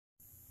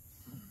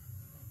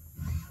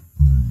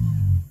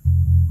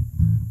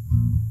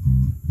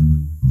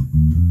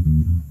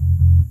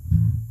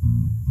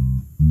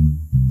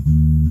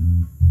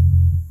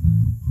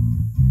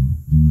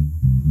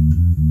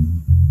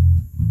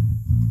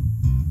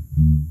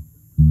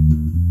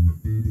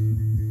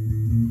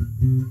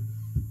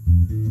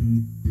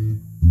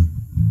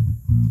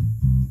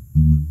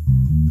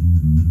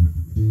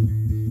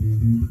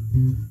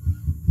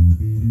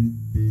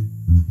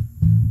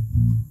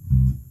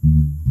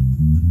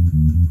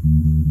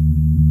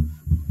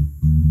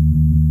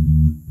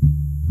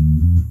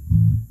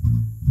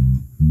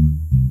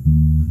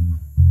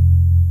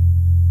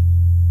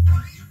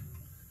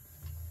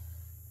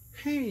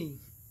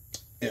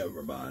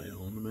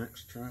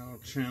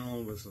Maxproud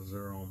channel. This is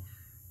Earl.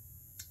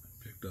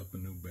 Picked up a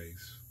new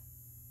bass.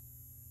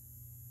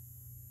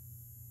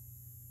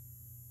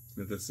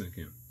 Let that sink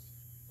in.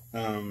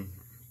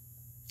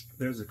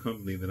 There's a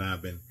company that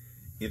I've been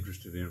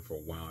interested in for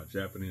a while, a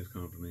Japanese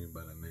company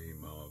by the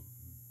name of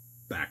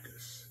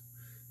BACCHUS,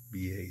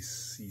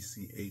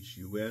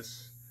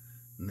 B-A-C-C-H-U-S,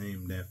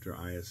 named after,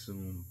 I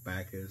assume,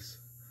 Bacchus,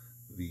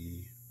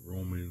 the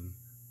Roman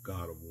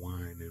god of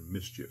wine and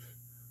mischief.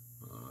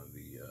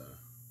 The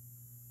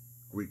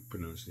Greek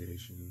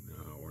pronunciation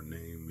or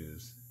name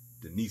is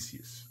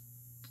Dionysius,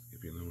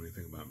 if you know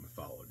anything about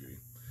mythology.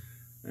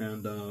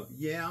 And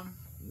yeah,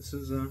 this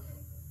is a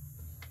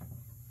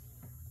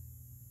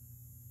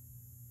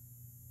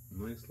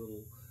nice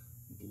little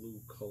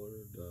blue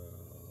colored,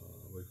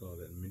 what do you call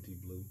that, minty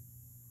blue,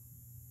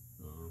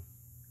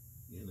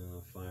 in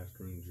a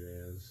 5-string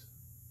jazz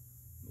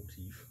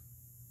motif.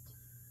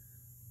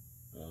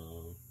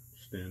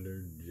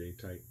 Standard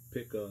J-type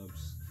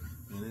pickups,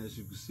 and as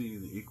you can see,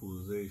 the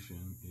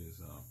equalization is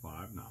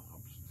 5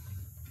 knobs,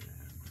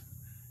 and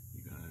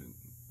you gotta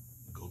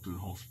go through the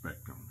whole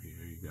spectrum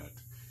here. You got,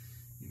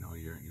 you know,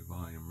 your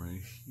volume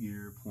right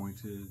here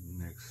pointed.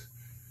 Next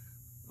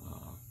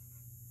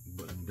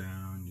button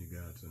down, you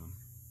got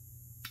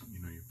you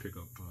know, your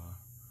pickup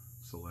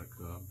select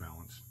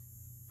balance,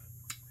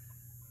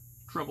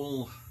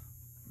 treble,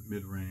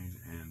 mid-range,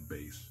 and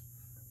bass,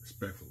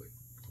 respectively.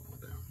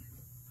 Going down.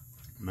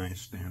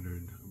 Nice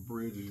standard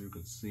bridge, as you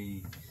can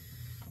see.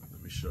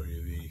 Let me show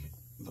you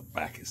the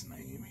Bacchus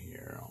name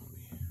here on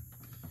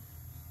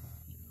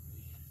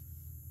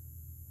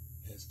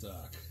the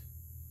headstock.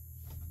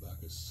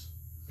 Bacchus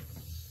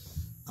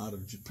out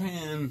of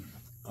Japan.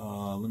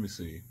 Let me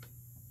see.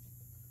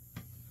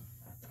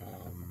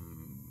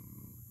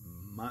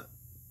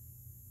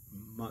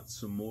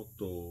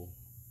 Matsumoto,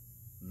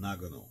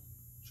 Nagano,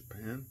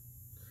 Japan.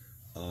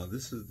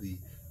 This is the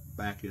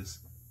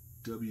Bacchus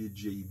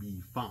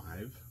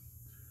WJB5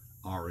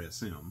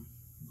 RSM.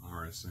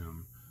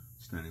 RSM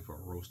standing for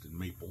roasted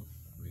maple.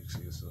 You can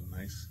see it's a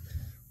nice,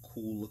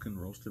 cool looking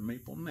roasted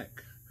maple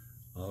neck.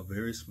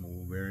 Very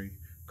smooth, very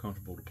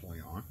comfortable to play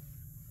on.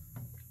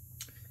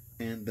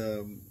 And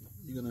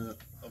you're gonna,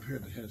 up here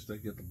at the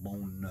headstock, get the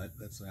bone nut.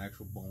 That's the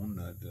actual bone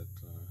nut that,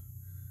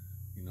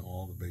 you know,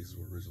 all the basses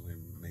were originally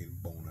made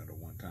of bone nut at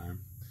one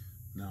time.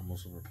 Now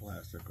most of them are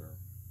plastic or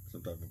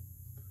some type of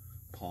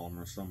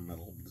polymer, some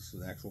metal. This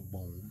is actual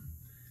bone.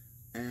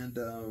 And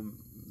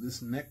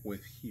this neck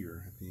width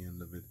here at the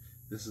end of it,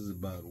 this is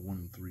about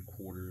 1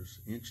 3/4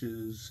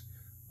 inches,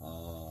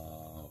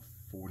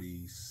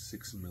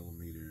 46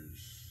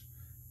 millimeters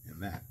in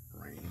that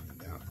range. And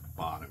down at the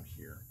bottom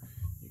here,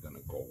 you're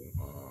gonna go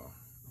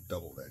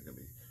double that. Gonna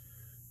be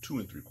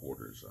 2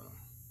 3/4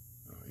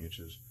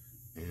 inches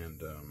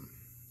and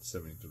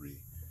 73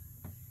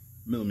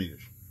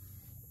 millimeters.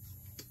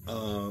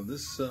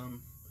 This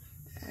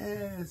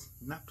is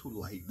not too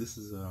light. This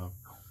is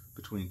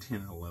between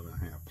 10 and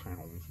 11.5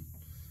 pounds.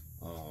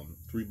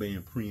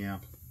 3-band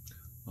preamp.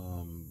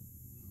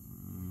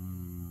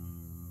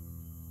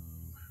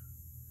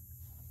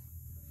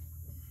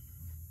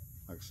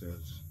 Like I said,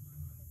 it's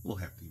a little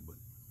hefty, but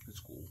it's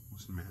cool.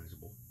 It's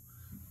manageable.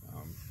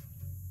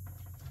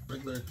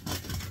 Regular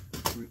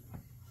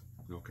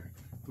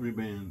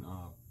 3-band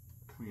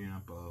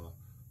preamp,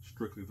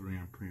 strictly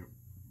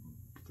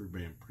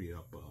 3-band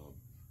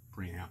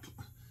preamp.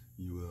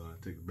 You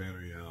take the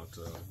battery out,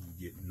 you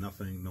get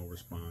nothing, no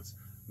response,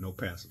 no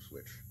passive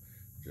switch,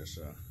 just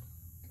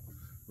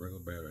regular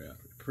battery out.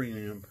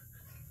 Preamp,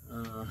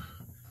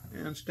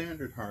 and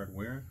standard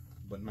hardware,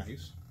 but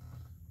nice,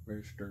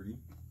 very sturdy.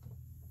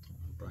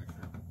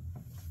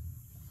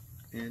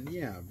 And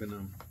yeah, I've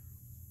been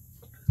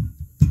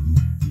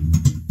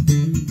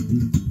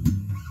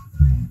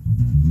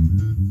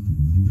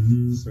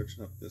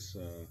searching up this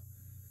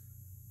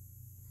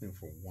thing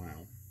for a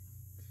while,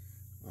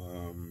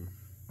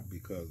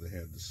 because they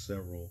had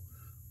several,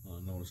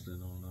 noticed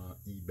it on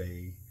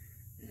eBay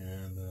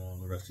and on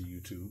the rest of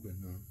YouTube,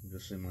 and it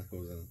just seemed like it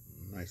was a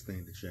nice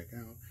thing to check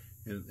out,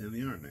 and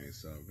they are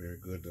nice, very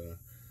good,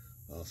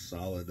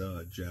 solid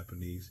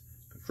Japanese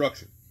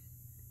construction.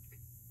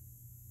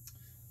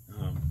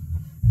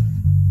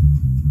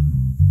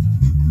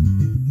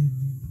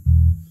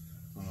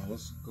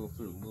 Let's go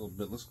through a little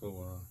bit. Let's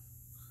go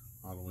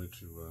all the way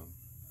to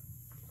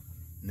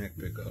neck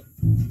pickup.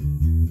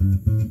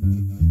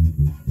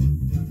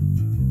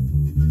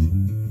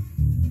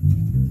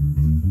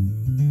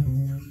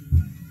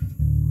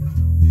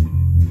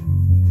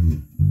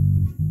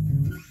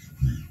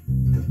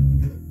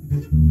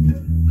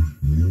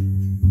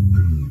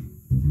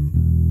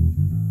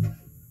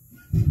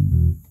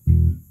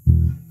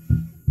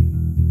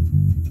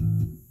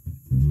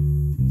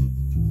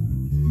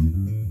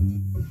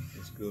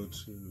 Go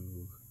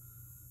to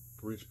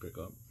bridge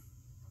pickup.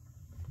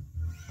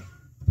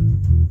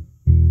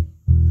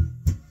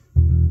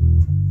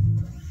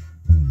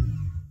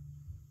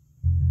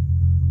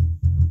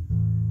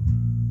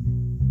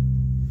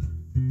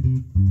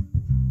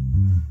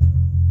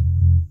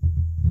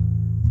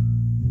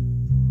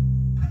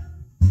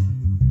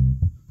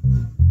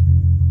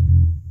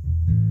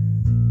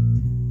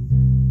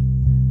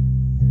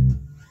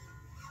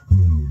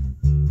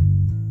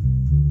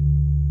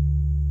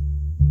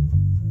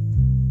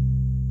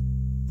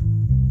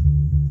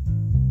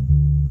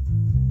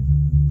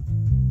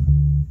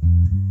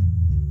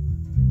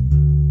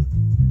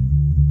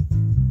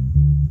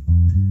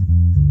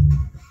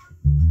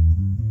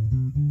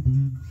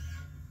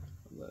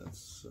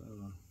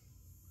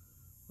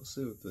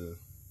 see what if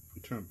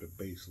we turn up the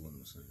bass a little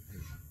bit.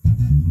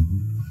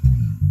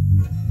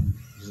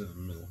 This is in the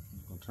middle.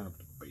 I'm going to turn up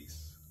the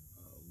bass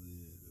a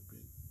little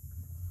bit.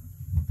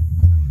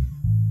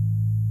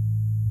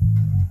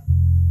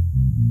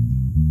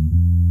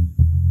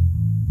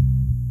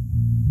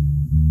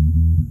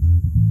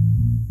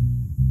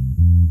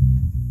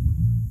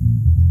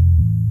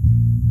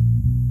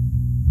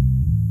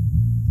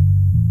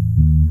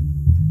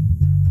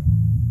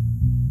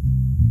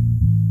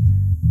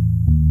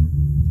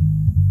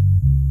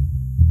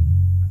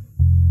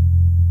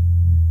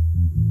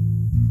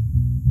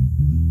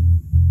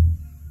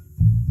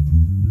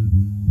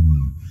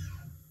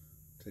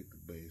 Take the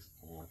bass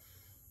off.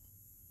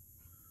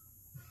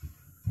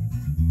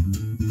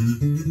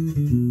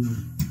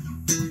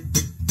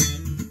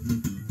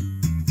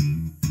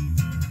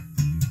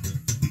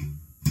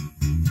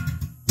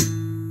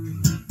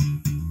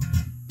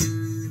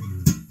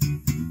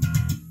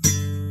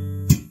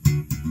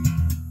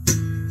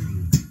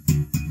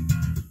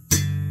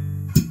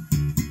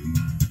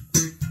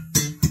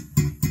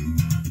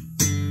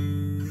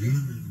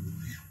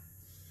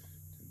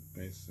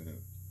 Bass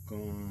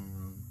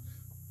gone.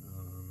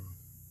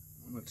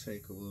 I'm going to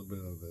take a little bit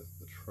of the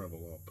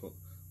treble off, put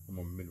a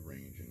more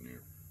mid-range in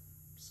there.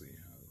 See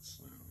how it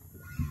sounds.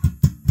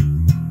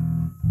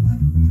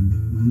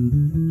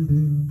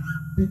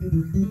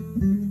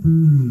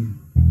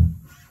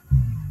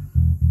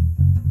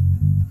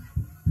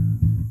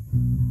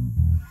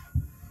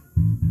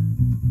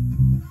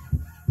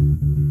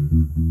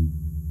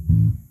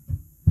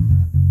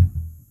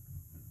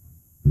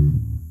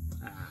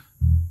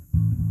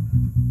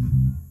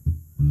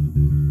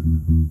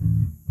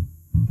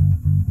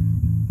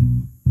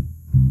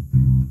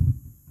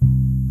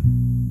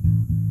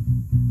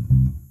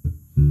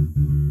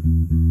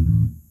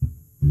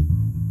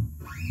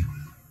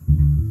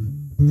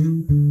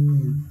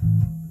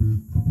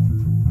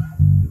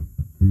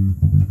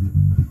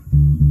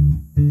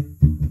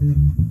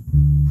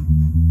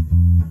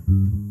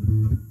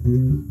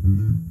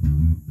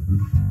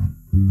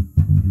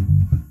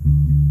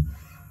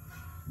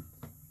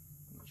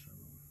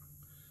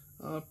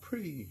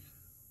 Pretty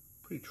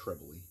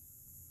trebly.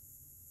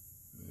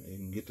 You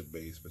can get the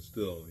bass, but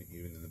still,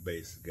 even in the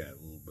bass, it got a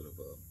little bit of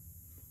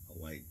a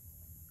light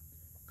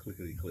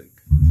clickety click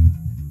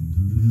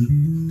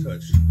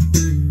touch.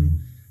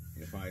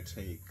 If I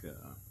take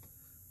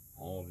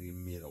all the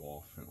mid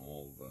off and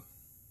all the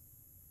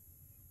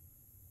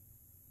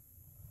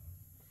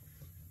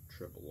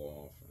treble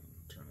off and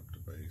turn up the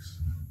bass.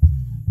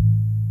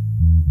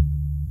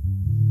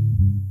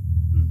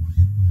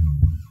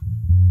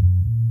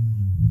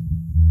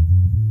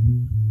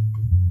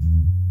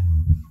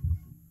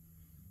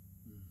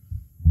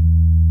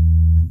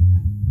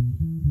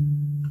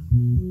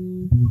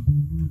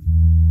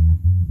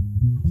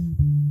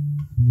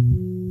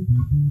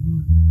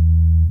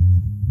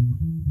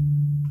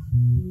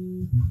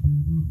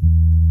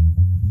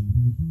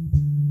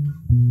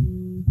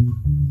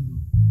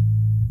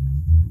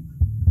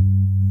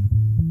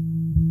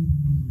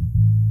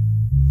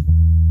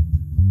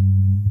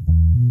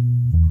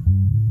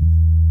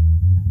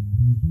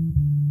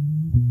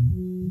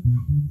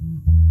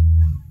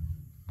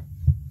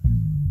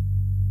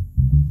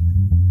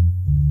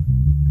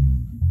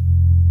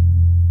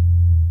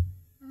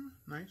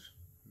 Nice.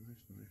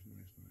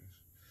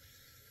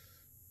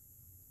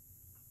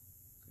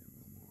 Get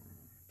one more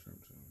turn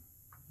to.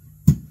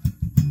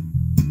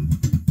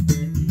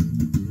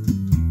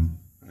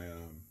 I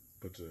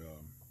put the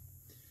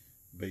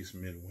bass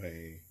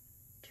midway,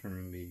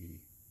 turn the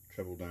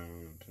treble down,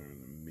 and turn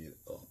the mid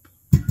up.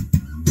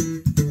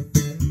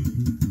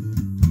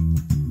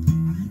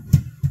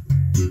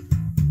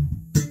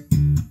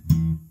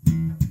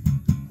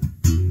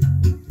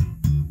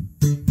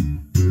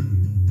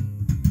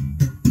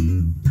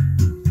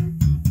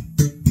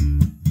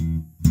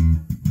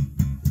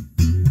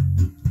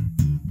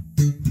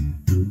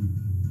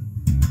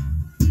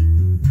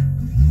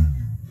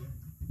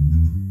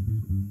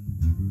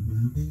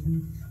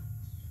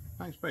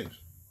 Nice bass.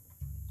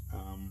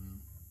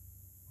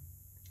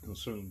 It'll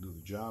certainly do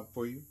the job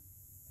for you.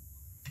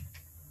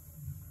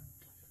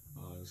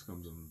 This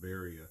comes in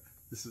very.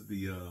 This is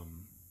the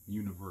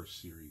Universe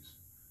series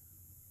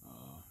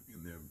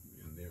in their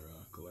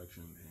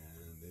collection,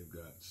 and they've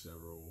got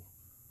several.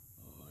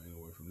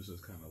 Anywhere from this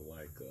is kind of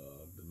like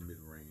the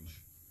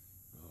mid-range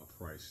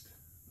priced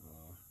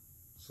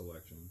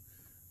selection.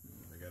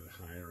 They got it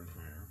higher and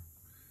higher.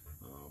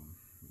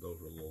 Those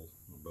were a little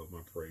above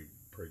my prey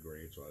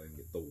grade, so I didn't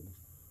get those.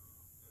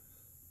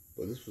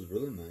 But this was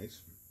really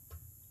nice,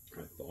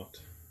 I thought.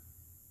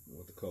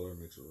 With the color,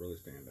 makes it really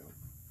stand out.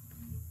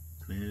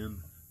 And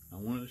I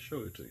wanted to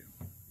show it to you.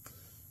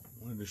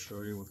 I wanted to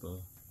show you what the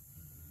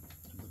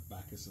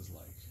BACCHUS is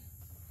like.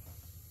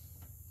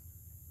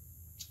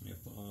 If,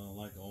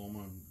 like all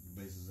my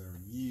basses are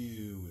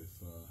new,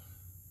 if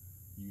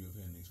you have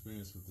had an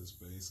experience with this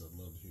bass, I'd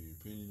love to hear your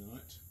opinion on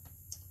it.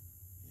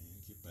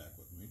 And get back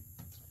with me.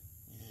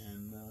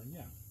 And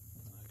yeah,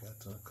 I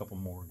got a couple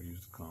more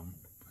reviews to come.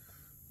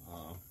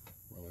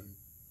 Really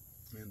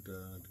and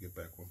to get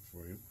back one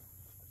for you.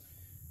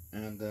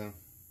 And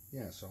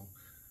yeah, so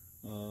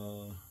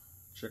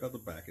check out the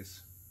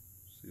BACCHUS.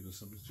 See if there's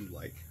something that you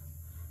like.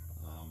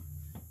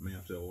 May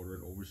have to order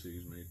it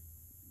overseas.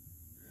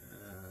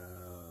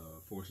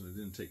 Fortunately, it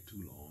didn't take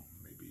too long.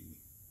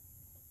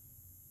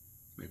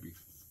 Maybe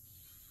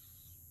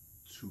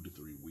 2 to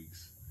 3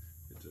 weeks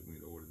it took me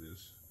to order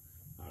this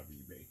out of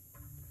eBay.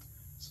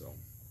 So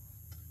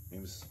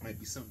maybe this might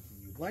be something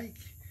you like,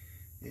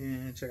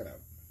 and check it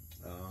out.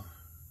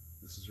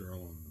 This is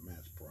Earl on the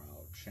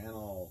maxproud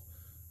channel.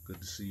 Good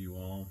to see you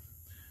all.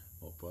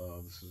 Hope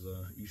this is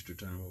Easter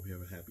time. Hope you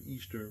have a happy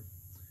Easter.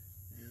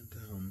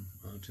 And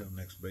until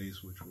next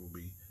base, which will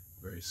be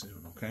very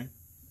soon. Okay.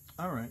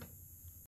 All right.